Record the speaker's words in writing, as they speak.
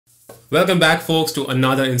Welcome back folks to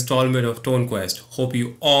another installment of ToneQuest. Hope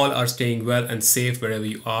you all are staying well and safe wherever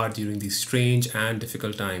you are during these strange and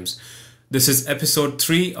difficult times. This is episode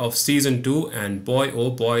 3 of season 2 and boy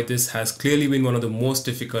oh boy, this has clearly been one of the most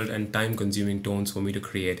difficult and time consuming tones for me to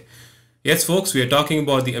create. Yes folks, we are talking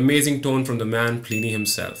about the amazing tone from the man Plini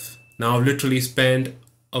himself. Now I've literally spent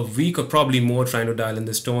a week or probably more trying to dial in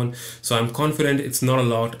this tone, so I'm confident it's not a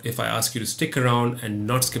lot if I ask you to stick around and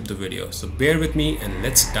not skip the video. So bear with me and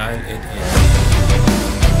let's dial it in.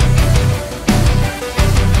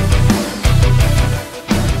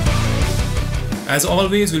 As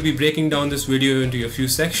always, we'll be breaking down this video into a few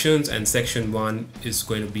sections, and section 1 is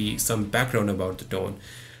going to be some background about the tone.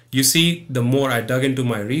 You see, the more I dug into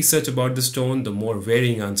my research about this tone, the more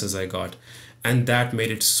varying answers I got. And that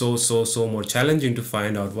made it so more challenging to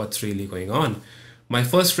find out what's really going on. My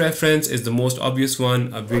first reference is the most obvious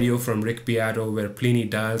one, a video from Rick Beato where Plini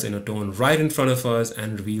dials in a tone right in front of us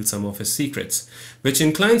and reveals some of his secrets, which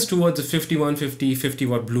inclines towards a 5150 50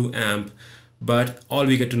 watt blue amp, but all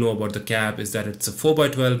we get to know about the cab is that it's a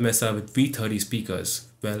 4x12 Mesa with V30 speakers.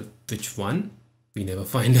 Well, which one? We never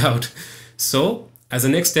find out. So, as a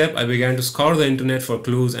next step, I began to scour the internet for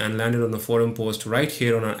clues and landed on a forum post right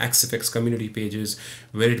here on our XFX community pages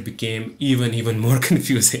where it became even more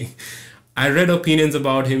confusing. I read opinions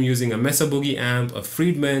about him using a Mesa Boogie amp, a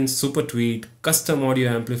Friedman, Super Tweet, custom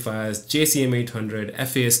audio amplifiers, JCM 800,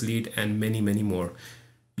 FAS lead, and many more.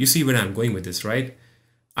 You see where I'm going with this, right?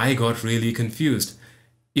 I got really confused.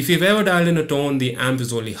 If you've ever dialed in a tone, the amp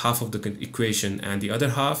is only half of the equation, and the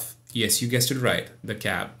other half, yes, you guessed it right, the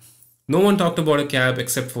cab. No one talked about a cab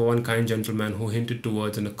except for one kind gentleman who hinted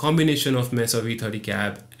towards a combination of Mesa V30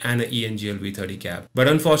 cab and an ENGL V30 cab. But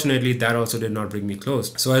unfortunately, that also did not bring me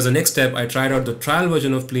close. So as a next step, I tried out the trial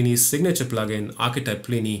version of Plini's signature plugin, Archetype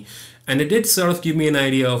Plini, and it did sort of give me an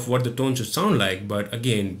idea of what the tone should sound like, but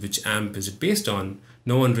again, which amp is it based on?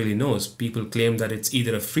 No one really knows. People claim that it's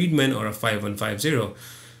either a Friedman or a 5150.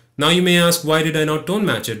 Now you may ask, why did I not tone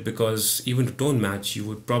match it? Because even to tone match, you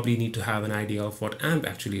would probably need to have an idea of what amp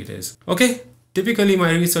actually it is. Okay, typically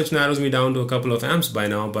my research narrows me down to a couple of amps by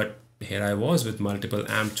now, but here I was with multiple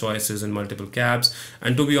amp choices and multiple cabs,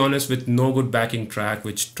 and to be honest, with no good backing track,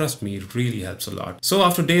 which trust me, really helps a lot. So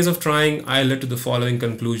after days of trying, I led to the following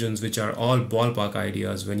conclusions, which are all ballpark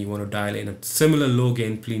ideas when you want to dial in a similar low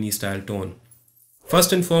gain Plini style tone.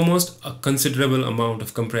 First and foremost, a considerable amount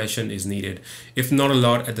of compression is needed, if not a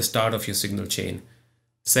lot at the start of your signal chain.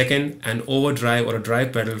 Second, an overdrive or a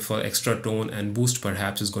drive pedal for extra tone and boost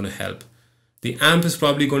perhaps is going to help. The amp is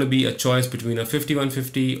probably going to be a choice between a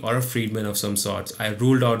 5150 or a Friedman of some sorts. I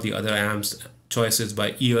ruled out the other amps choices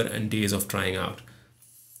by year and days of trying out.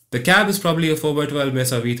 The cab is probably a 4x12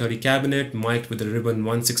 Mesa V30 cabinet mic'd with a ribbon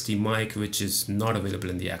 160 mic, which is not available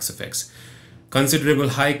in the XFX. Considerable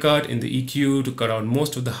high cut in the EQ to cut out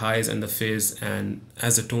most of the highs and the fizz, and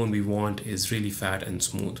as the tone we want is really fat and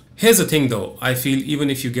smooth. Here's the thing though, I feel even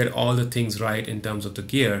if you get all the things right in terms of the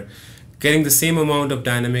gear, getting the same amount of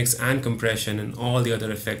dynamics and compression and all the other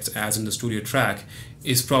effects as in the studio track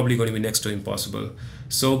is probably going to be next to impossible.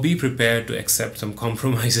 So be prepared to accept some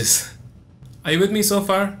compromises. Are you with me so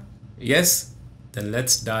far? Yes? Then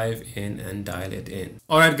let's dive in and dial it in.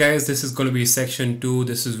 Alright guys, this is going to be section 2.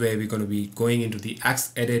 This is where we're going to be going into the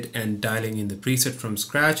Axe Edit and dialing in the preset from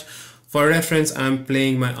scratch. For reference, I'm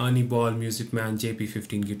playing my Ernie Ball Music Man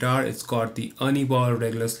JP15 guitar. It's got the Ernie Ball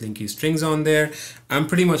regular slinky strings on there. I'm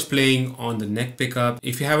pretty much playing on the neck pickup.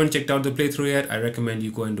 If you haven't checked out the playthrough yet, I recommend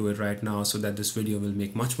you go and do it right now so that this video will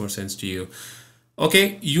make much more sense to you.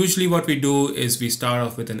 Okay, usually what we do is we start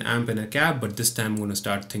off with an amp and a cab, but this time we're going to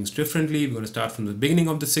start things differently. We're going to start from the beginning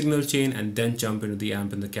of the signal chain and then jump into the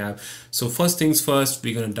amp and the cab. So first things first,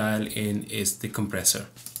 we're going to dial in is the compressor.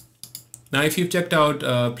 Now, if you've checked out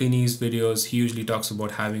Plini's videos, he usually talks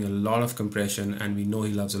about having a lot of compression, and we know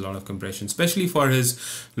he loves a lot of compression, especially for his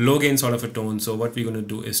low gain sort of a tone. So what we're going to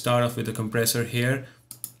do is start off with a compressor here.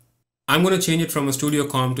 I'm going to change it from a studio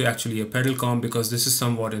comp to actually a pedal comp because this is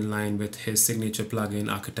somewhat in line with his signature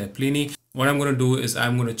plugin Archetype Plini. What I'm going to do is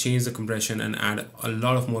I'm going to change the compression and add a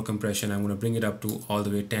lot of more compression. I'm going to bring it up to all the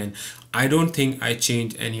way 10. I don't think I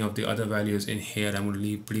changed any of the other values in here. I'm going to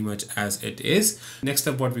leave pretty much as it is. Next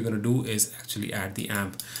up, what we're going to do is actually add the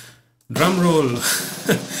amp. Drum roll.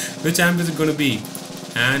 Which amp is it going to be?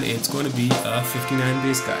 And it's going to be a 59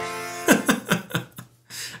 bass guy.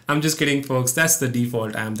 I'm just kidding folks, that's the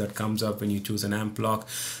default amp that comes up when you choose an amp block.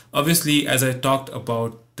 Obviously, as I talked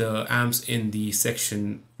about the amps in the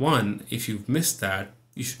section 1, if you've missed that,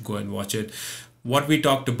 you should go and watch it. what we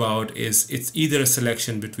talked about is it's either a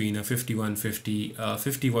selection between a 5150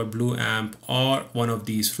 50 watt blue amp or one of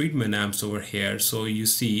these Friedman amps over here. So you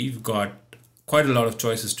see you've got quite a lot of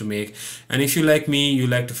choices to make, and if you like me, you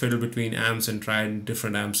like to fiddle between amps and try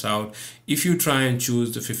different amps out. If you try and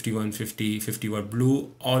choose the 5150 50 watt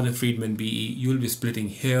blue or the Friedman BE, you'll be splitting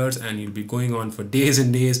hairs and you'll be going on for days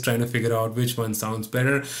and days trying to figure out which one sounds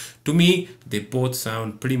better. To me, they both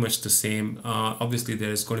sound pretty much the same. Obviously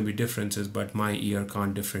there's going to be differences, but my ear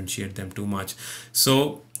can't differentiate them too much,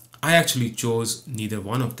 so I actually chose neither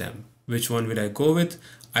one of them. Which one would I go with?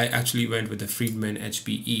 I actually went with the Friedman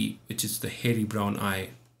HBE, which is the hairy brown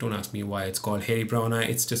eye. Don't ask me why it's called hairy brown eye,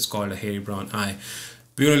 it's just called a hairy brown eye.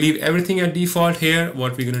 We're going to leave everything at default here.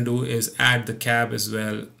 What we're going to do is add the cab as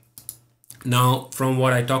well. Now, from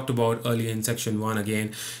what I talked about earlier in section 1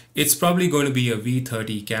 again, it's probably going to be a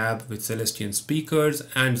V30 cab with Celestion speakers,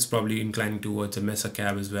 and it's probably inclining towards a Mesa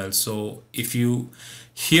cab as well. So if you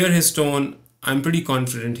hear his tone, I'm pretty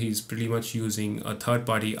confident he's pretty much using a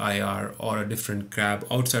third-party IR or a different cab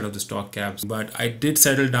outside of the stock cabs. But I did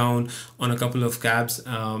settle down on a couple of cabs,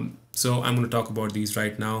 so I'm going to talk about these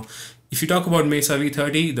right now. If you talk about Mesa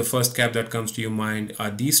V30, the first cab that comes to your mind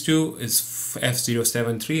are these two, is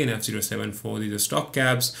F073 and F074. These are stock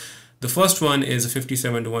cabs. The first one is a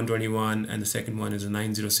 57 to 121 and the second one is a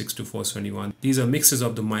 906 to 421. These are mixes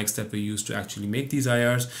of the mics that we use to actually make these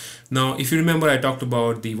IRs. Now, if you remember, I talked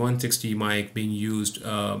about the 160 mic being used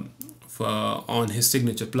on his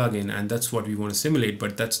signature plugin, and that's what we want to simulate,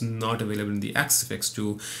 but that's not available in the Axis FX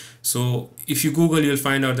 2. So if you Google, you'll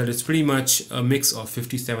find out that it's pretty much a mix of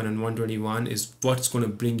 57 and 121 is what's going to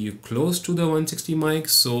bring you close to the 160 mic.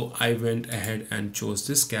 So I went ahead and chose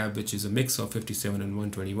this cab, which is a mix of 57 and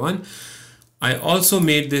 121. I also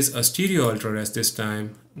made this a stereo ultra res this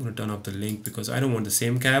time. I'm going to turn off the link because I don't want the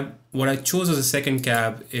same cab. What I chose as a second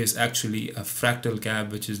cab is actually a Fractal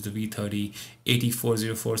cab, which is the V30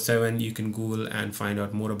 84047. You can Google and find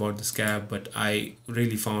out more about this cab, but I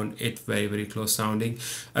really found it very, very close sounding.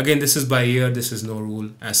 Again, this is by ear, this is no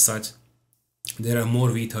rule as such. There are more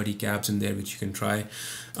V30 cabs in there which you can try.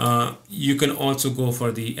 You can also go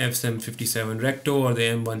for the F757 Recto or the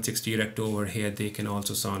M160 Recto over here. They can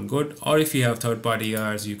also sound good. Or if you have third-party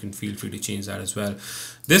ERs, you can feel free to change that as well.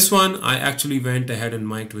 This one, I actually went ahead and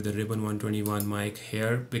mic'd with a Ribbon 121 mic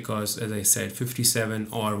here because, as I said, 57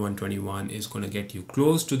 or 121 is going to get you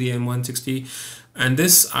close to the M160. And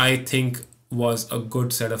this, I think, was a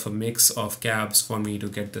good set of a mix of cabs for me to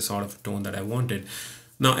get the sort of tone that I wanted.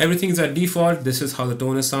 Now everything is at default. This is how the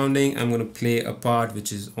tone is sounding. I'm going to play a part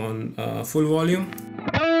which is on full volume.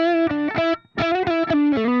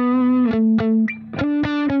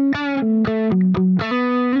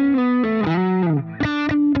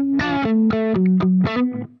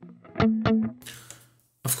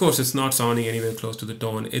 Of course, it's not sounding anywhere close to the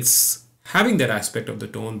tone. It's having that aspect of the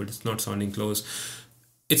tone, but it's not sounding close.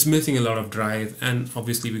 It's missing a lot of drive, and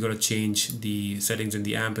obviously we got to change the settings in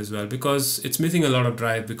the amp as well because it's missing a lot of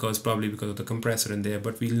drive probably because of the compressor in there,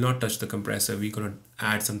 but we'll not touch the compressor. We're going to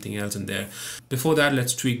add something else in there. Before that,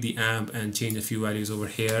 let's tweak the amp and change a few values over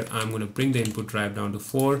here. I'm going to bring the input drive down to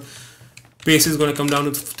 4. Bass is going to come down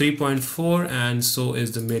to 3.4, and so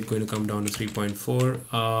is the mid going to come down to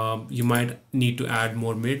 3.4. You might need to add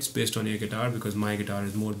more mids based on your guitar because my guitar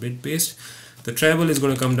is more mid based. The treble is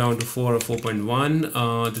going to come down to 4 or 4.1.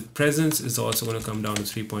 The presence is also going to come down to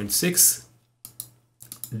 3.6.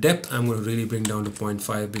 Depth I'm going to really bring down to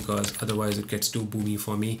 0.5 because otherwise it gets too boomy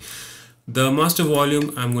for me. The master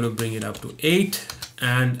volume, I'm going to bring it up to 8.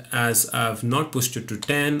 And as I've not pushed it to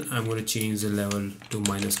 10, I'm going to change the level to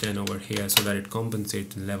 -10 over here so that it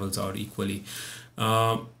compensates the levels out equally.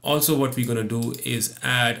 Also, what we're going to do is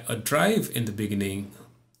add a drive in the beginning.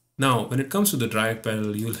 Now, when it comes to the drive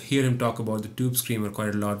pedal, you'll hear him talk about the Tube Screamer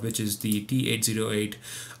quite a lot, which is the T808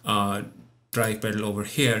 drive pedal over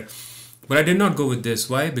here. But I did not go with this.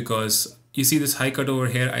 Why? Because you see this high cut over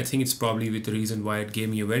here. I think it's probably with the reason why it gave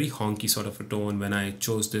me a very honky sort of a tone when I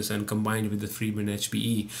chose this and combined with the Friedman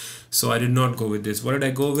HBE. So I did not go with this. What did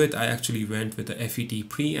I go with? I actually went with the FET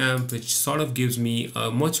preamp, which sort of gives me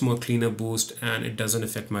a much more cleaner boost, and it doesn't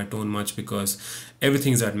affect my tone much because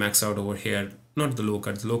everything's at max out over here. Not the low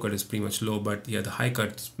cut. The low cut is pretty much low, but yeah, the high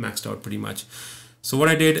cut's maxed out pretty much. So what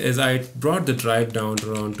I did is I brought the drive down to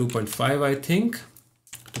around 2.5, I think,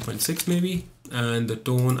 2.6 maybe. And the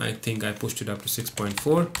tone, I think I pushed it up to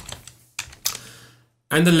 6.4.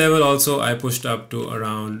 And the level also I pushed up to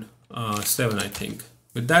around 7, I think.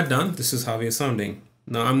 With that done, this is how we are sounding.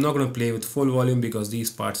 Now I'm not going to play with full volume because these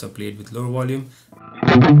parts are played with lower volume.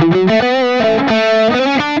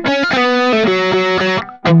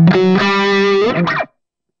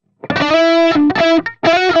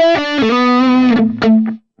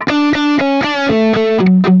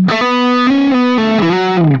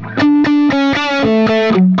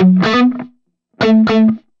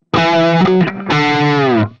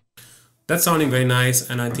 That's sounding very nice,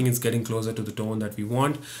 and I think it's getting closer to the tone that we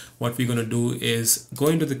want. What we're going to do is go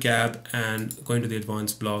into the cab and go into the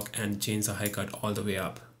advanced block and change the high cut all the way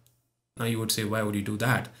up. Now you would say, why would you do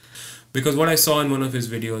that? Because what I saw in one of his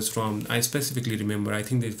videos from, I specifically remember, I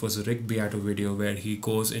think it was a Rick Beato video where he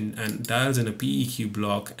goes in and dials in a PEQ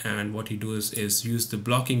block, and what he does is use the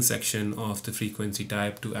blocking section of the frequency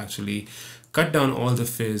type to actually cut down all the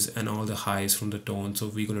fizz and all the highs from the tone. So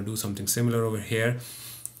we're going to do something similar over here.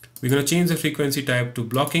 We're going to change the frequency type to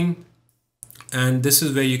blocking, and this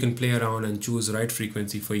is where you can play around and choose the right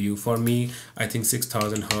frequency for you. For me, I think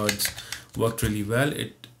 6000 Hertz worked really well.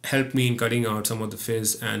 It helped me in cutting out some of the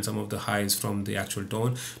fizz and some of the highs from the actual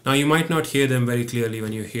tone. Now you might not hear them very clearly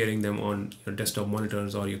when you're hearing them on your desktop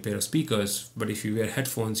monitors or your pair of speakers, but if you wear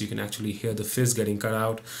headphones, you can actually hear the fizz getting cut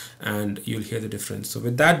out and you'll hear the difference. So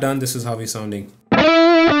with that done, this is how we're sounding.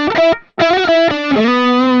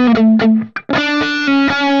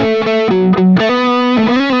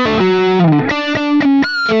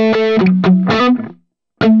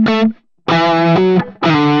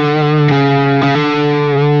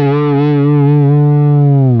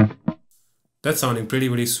 That's sounding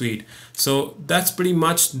pretty sweet. So that's pretty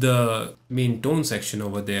much the main tone section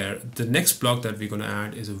over there. The next block that we're going to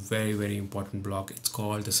add is a very important block. It's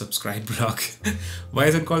called the subscribe block. Why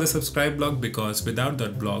is it called the subscribe block? Because without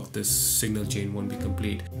that block, this signal chain won't be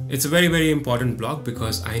complete. It's a very important block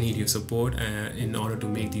because I need your support in order to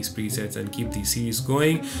make these presets and keep these series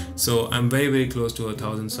going. So I'm very close to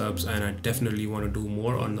 1000 subs, and I definitely want to do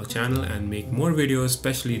more on the channel and make more videos,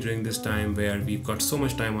 especially during this time where we've got so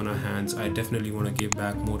much time on our hands. I definitely want to give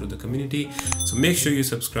back more to the community. So make sure you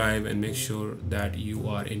subscribe and make sure that you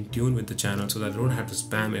are in tune with the channel so that I don't have to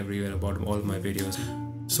spam everywhere about all of my videos.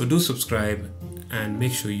 So do subscribe and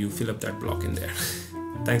make sure you fill up that block in there.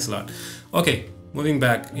 Thanks a lot. Okay, moving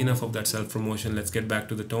back, enough of that self-promotion. Let's get back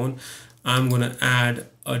to the tone. I'm gonna add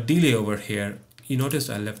a delay over here. You notice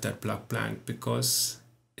I left that block blank because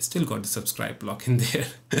it's still got the subscribe block in there.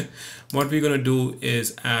 What we're gonna do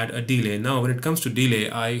is add a delay. Now when it comes to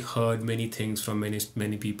delay, I heard many things from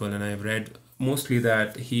many people, and I've read mostly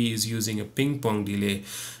that he is using a ping pong delay,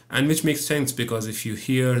 and which makes sense because if you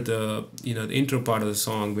hear the the intro part of the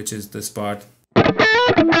song, which is this part,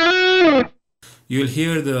 you'll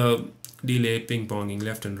hear the delay ping ponging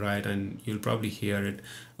left and right, and you'll probably hear it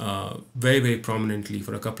very prominently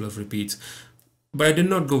for a couple of repeats. But I did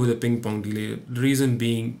not go with a ping pong delay. The reason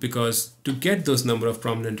being because to get those number of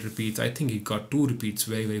prominent repeats, I think it got 2 repeats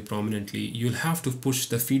very prominently. You'll have to push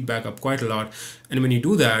the feedback up quite a lot. And when you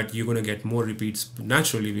do that, you're going to get more repeats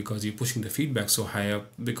naturally because you're pushing the feedback so high up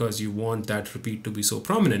because you want that repeat to be so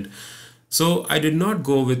prominent. So I did not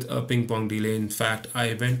go with a ping pong delay. In fact,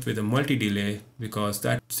 I went with a multi-delay because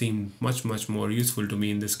that seemed much more useful to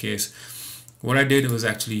me in this case. What I did was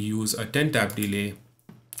actually use a 10-tap delay.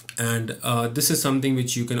 And this is something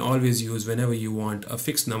which you can always use whenever you want a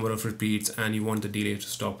fixed number of repeats and you want the delay to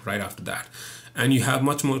stop right after that. And you have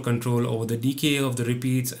much more control over the decay of the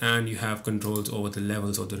repeats, and you have controls over the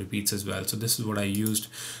levels of the repeats as well. So this is what I used.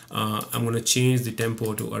 I'm going to change the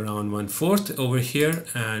tempo to around 1/4 over here,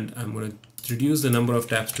 and I'm going to reduce the number of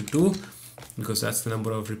taps to 2 because that's the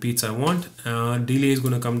number of repeats I want. Delay is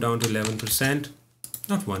going to come down to 11%,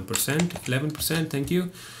 not 1%, 11%, thank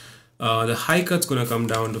you. The high cut's going to come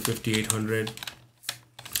down to 5800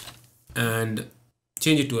 and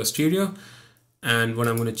change it to a stereo. And what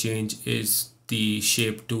I'm going to change is the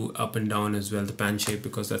shape to up and down as well, the pan shape,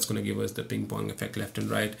 because that's going to give us the ping pong effect left and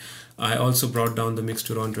right. I also brought down the mix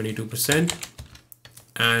to around 22%.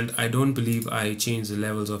 And I don't believe I changed the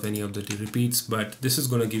levels of any of the repeats, but this is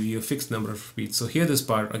going to give you a fixed number of repeats. So hear this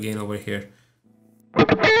part again over here.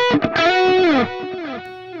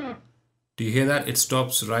 Do you hear that? It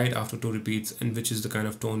stops right after 2 repeats, and which is the kind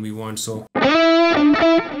of tone we want. So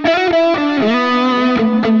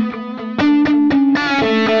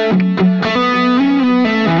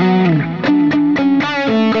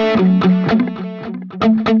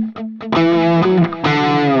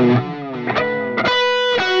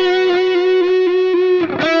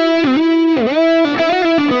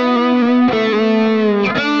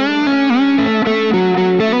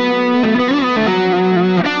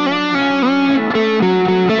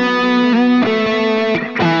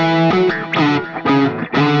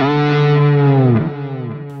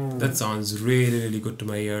sounds really good to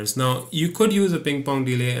my ears. Now you could use a ping pong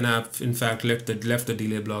delay, and I've in fact left the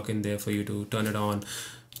delay block in there for you to turn it on.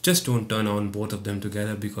 Just don't turn on both of them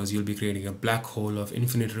together because you'll be creating a black hole of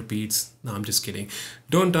infinite repeats. No, I'm just kidding.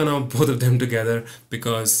 Don't turn on both of them together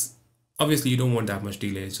because obviously you don't want that much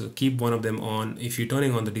delay. So keep one of them on. If you're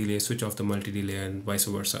turning on the delay, switch off the multi-delay and vice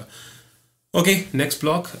versa. Okay, next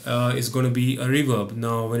block is going to be a reverb.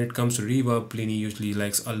 Now, when it comes to reverb, Plini usually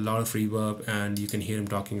likes a lot of reverb, and you can hear him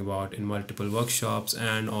talking about in multiple workshops,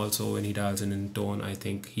 and also when he dials in tone, I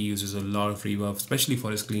think he uses a lot of reverb, especially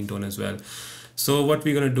for his clean tone as well. So what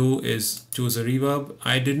we're going to do is choose a reverb.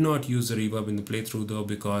 I did not use the reverb in the playthrough though,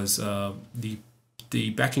 because the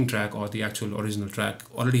backing track or the actual original track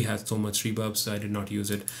already has so much reverb, so I did not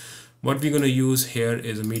use it. What we're going to use here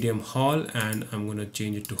is a medium hall, and I'm going to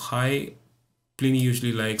change it to high. Plini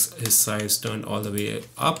usually likes his size turned all the way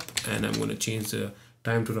up, and I'm going to change the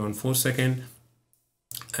time to around 4 seconds.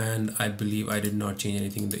 And I believe I did not change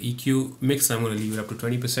anything in the EQ mix. I'm going to leave it up to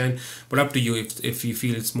 20%, but up to you. If you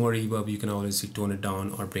feel it's more reverb, you can always tone it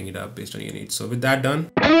down or bring it up based on your needs. So with that done,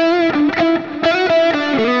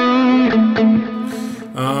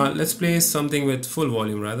 let's play something with full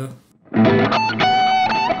volume rather.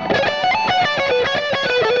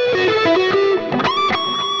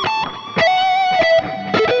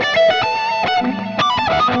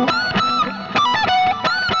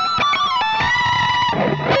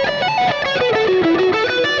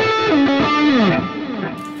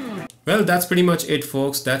 Well, that's pretty much it,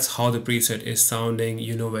 folks. That's how the preset is sounding.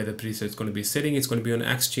 You know where the preset is going to be sitting. It's going to be on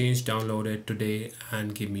Exchange. Download it today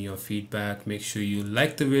and give me your feedback. Make sure you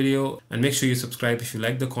like the video and make sure you subscribe if you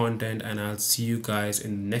like the content, and I'll see you guys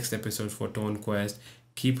in the next episode for ToneQuest.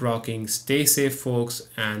 Keep rocking, stay safe, folks,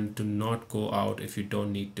 and do not go out if you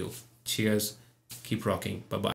don't need to. Cheers, keep rocking, bye bye.